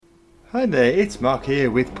Hi there, it's Mark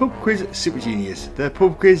here with Pub Quiz Super Genius, the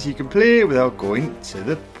pub quiz you can play without going to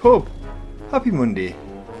the pub. Happy Monday.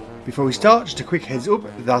 Before we start, just a quick heads up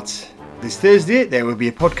that this Thursday there will be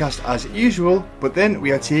a podcast as usual, but then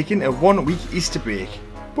we are taking a 1 week Easter break.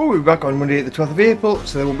 But we'll be back on Monday the 12th of April,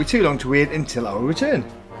 so there won't be too long to wait until our return.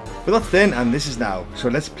 But that's then and this is now, so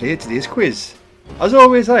let's play today's quiz. As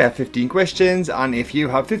always, I have 15 questions, and if you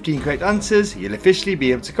have 15 correct answers, you'll officially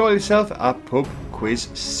be able to call yourself a Pub Quiz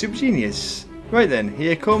Super Genius. Right then,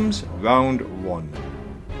 here comes round 1.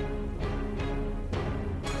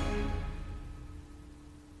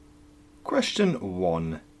 Question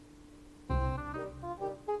 1.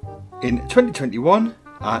 In 2021,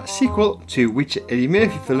 a sequel to which Eddie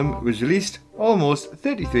Murphy film was released almost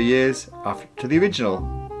 33 years after the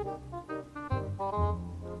original?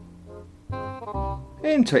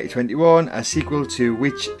 In 2021, a sequel to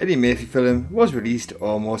which Eddie Murphy film was released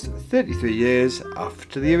almost 33 years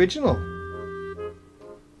after the original?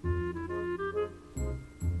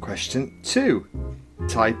 Question 2.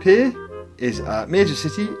 Taipei is a major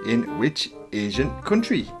city in which Asian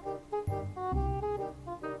country?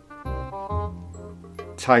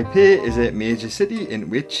 Taipei is a major city in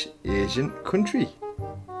which Asian country?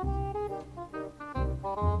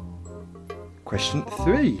 Question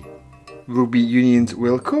 3. Rugby Union's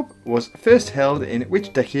World Cup was first held in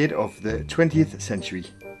which decade of the 20th century?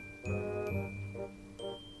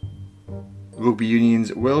 Rugby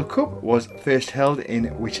Union's World Cup was first held in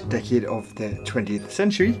which decade of the 20th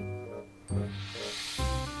century?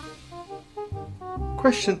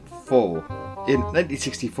 Question 4. In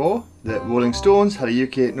 1964, the Rolling Stones had a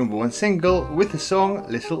UK number 1 single with the song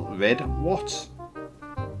Little Red What?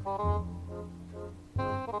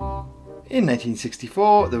 In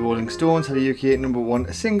 1964, the Rolling Stones had a UK number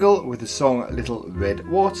 1 single with the song Little Red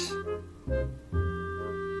What?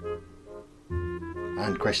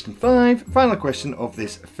 And question 5, final question of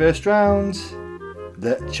this first round.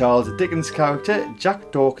 The Charles Dickens character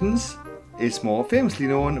Jack Dawkins is more famously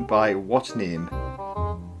known by what name?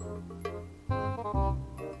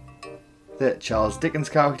 The Charles Dickens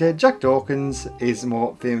character Jack Dawkins is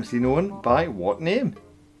more famously known by what name?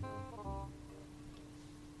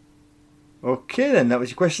 Okay then, that was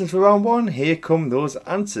your questions for round 1. Here come those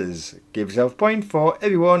answers. Give yourself a point for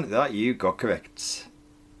everyone that you got correct.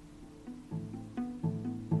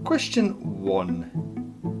 Question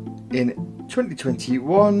 1. In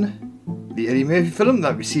 2021, the Eddie Murphy film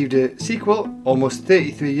that received a sequel almost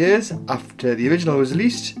 33 years after the original was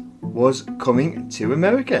released was coming to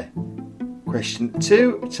America. Question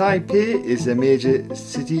 2. Taipei is a major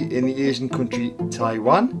city in the Asian country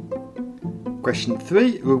Taiwan. Question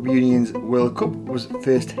 3. Rugby Union's World Cup was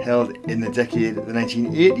first held in the decade of the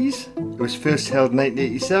 1980s. It was first held in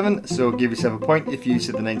 1987, so give yourself a point if you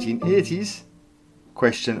said the 1980s.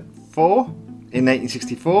 Question 4. In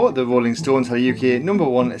 1964, the Rolling Stones had a UK number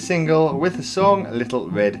 1 single with the song Little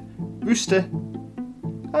Red Rooster.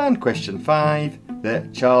 And question 5. The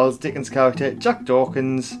Charles Dickens character Jack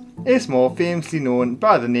Dawkins is more famously known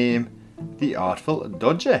by the name The Artful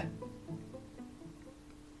Dodger.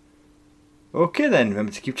 Okay then,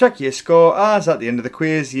 remember to keep track of your score, as at the end of the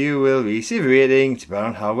quiz you will receive a rating to bear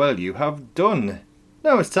on how well you have done.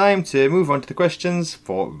 Now it's time to move on to the questions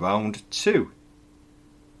for round 2.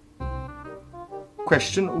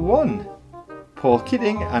 Question 1. Paul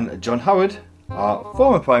Keating and John Howard are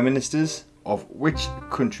former Prime Ministers of which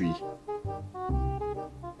country?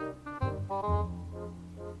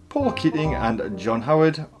 Paul Keating and John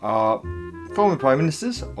Howard are former Prime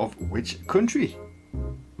Ministers of which country?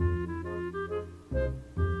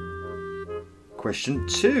 Question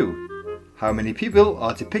 2. How many people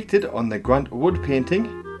are depicted on the Grant Wood painting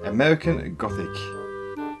American Gothic?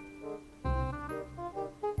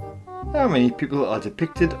 How many people are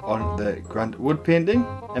depicted on the Grant Wood painting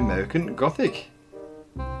American Gothic?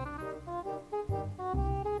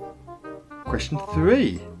 Question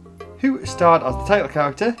 3. Who starred as the title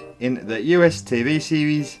character in the US TV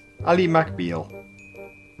series Ally McBeal?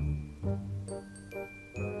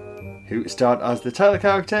 Who starred as the title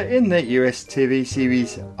character in the US TV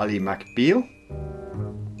series Ally McBeal?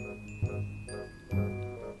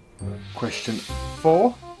 Question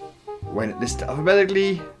 4. When listed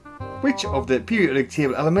alphabetically, which of the periodic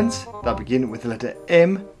table elements that begin with the letter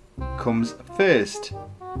M comes first?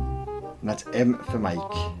 And that's M for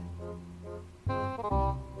Mike.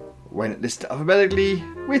 When listed alphabetically,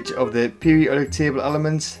 which of the periodic table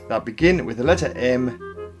elements that begin with the letter M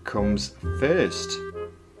comes first?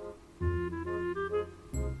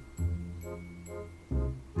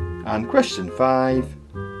 And question 5.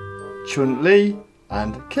 Chun-Li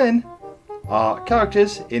and Ken are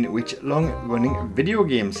characters in which long-running video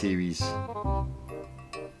game series?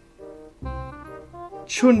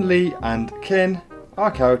 Chun-Li and Ken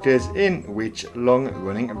are characters in which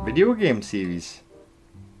long-running video game series?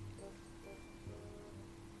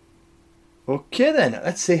 Okay then,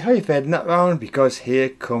 let's see how you fared in that round, because here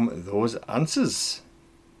come those answers.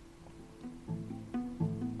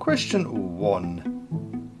 Question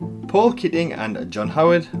 1. Paul Keating and John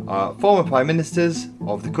Howard are former Prime Ministers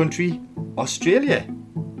of the country Australia.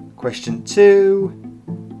 Question 2.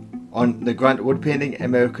 On the Grant Wood painting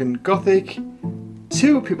American Gothic,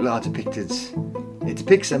 2 people are depicted. It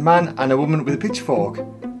depicts a man and a woman with a pitchfork,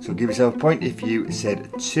 so give yourself a point if you said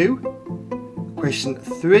 2. Question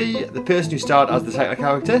 3. The person who starred as the title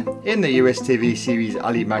character in the US TV series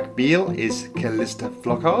Ally McBeal is Callista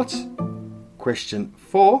Flockhart. Question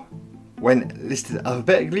 4. When listed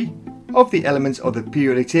alphabetically, of the elements of the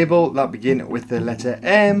periodic table that begin with the letter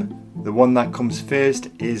M, the one that comes first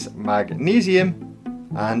is magnesium.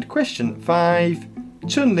 And question 5.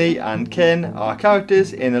 Chun-Li and Ken are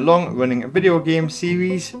characters in a long-running video game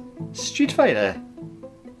series Street Fighter.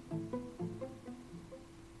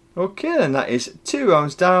 Okay then, that is 2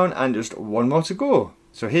 rounds down and just 1 more to go.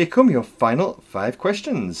 So here come your final 5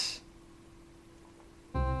 questions.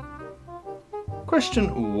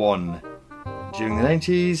 Question 1. During the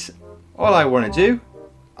 90s, All I Wanna Do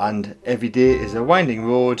and Every Day Is a Winding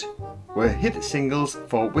Road were hit singles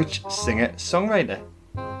for which singer-songwriter?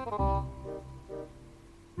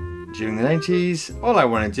 During the 90s, All I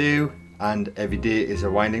Wanna Do and Every Day Is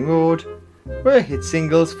a Winding Road were hit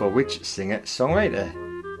singles for which singer-songwriter?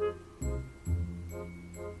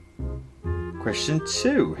 Question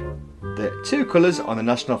 2. The 2 colours on the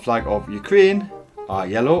national flag of Ukraine are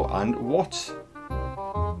yellow and what?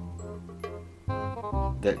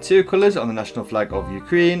 The 2 colours on the national flag of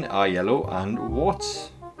Ukraine are yellow and what?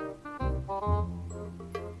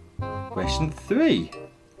 Question 3.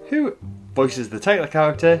 Who voices the title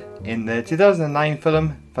character in the 2009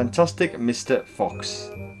 film Fantastic Mr.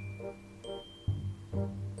 Fox?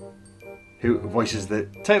 Who voices the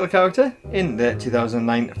title character in the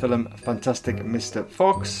 2009 film Fantastic Mr.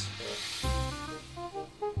 Fox?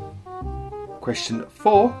 Question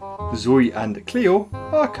 4. Zoe and Clio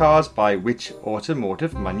are cars by which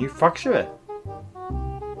automotive manufacturer?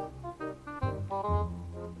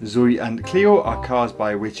 Zoe and Clio are cars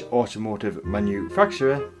by which automotive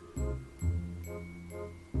manufacturer?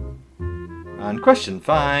 And question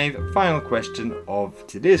 5, final question of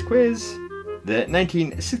today's quiz. The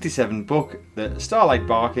 1967 book The Starlight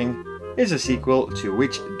Barking is a sequel to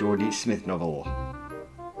which Dodie Smith novel?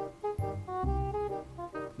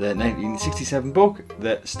 The 1967 book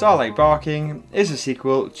The Starlight Barking is a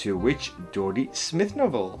sequel to which Dodie Smith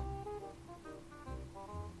novel?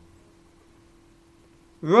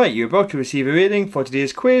 Right, you're about to receive a rating for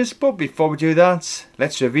today's quiz, but before we do that,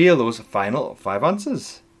 let's reveal those final 5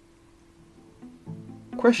 answers.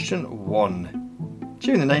 Question 1.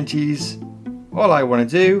 During the 90s, All I Wanna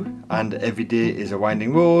Do and Every Day Is a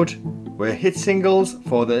Winding Road were hit singles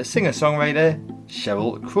for the singer-songwriter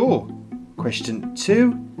Sheryl Crow. Question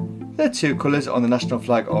 2. The 2 colours on the national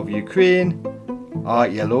flag of Ukraine are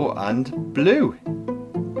yellow and blue.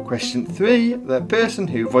 Question 3. The person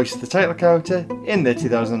who voiced the title character in the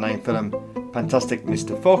 2009 film Fantastic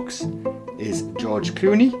Mr. Fox is George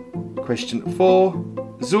Clooney. Question 4.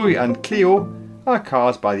 Zoe and Clio are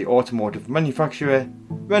cars by the automotive manufacturer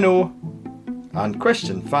Renault. And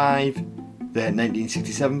question 5. The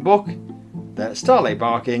 1967 book The Starlight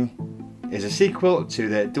Barking is a sequel to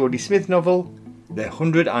the Dodie Smith novel The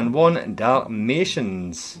 101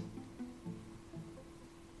 Dalmatians.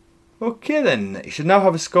 Okay then, you should now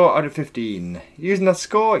have a score out of 15. Using that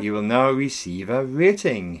score, you will now receive a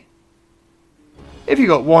rating. If you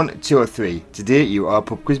got 1, 2 or 3, today you are a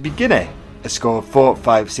pub quiz beginner. A score of 4,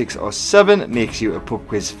 5, 6 or 7 makes you a pub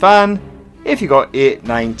quiz fan. If you got 8,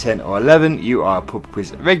 9, 10 or 11, you are a pub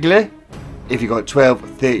quiz regular. If you got 12,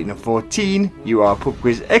 13 or 14, you are a pub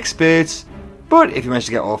quiz expert. But if you manage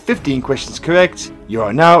to get all 15 questions correct, you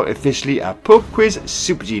are now officially a pub quiz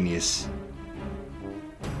super genius.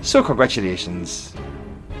 So congratulations.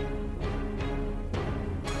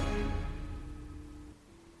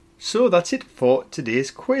 So that's it for today's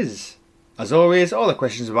quiz. As always, all the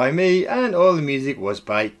questions were by me and all the music was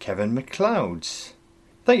by Kevin MacLeod.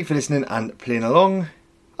 Thank you for listening and playing along.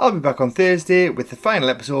 I'll be back on Thursday with the final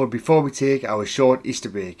episode before we take our short Easter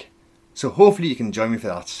break. So hopefully you can join me for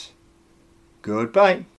that. Goodbye.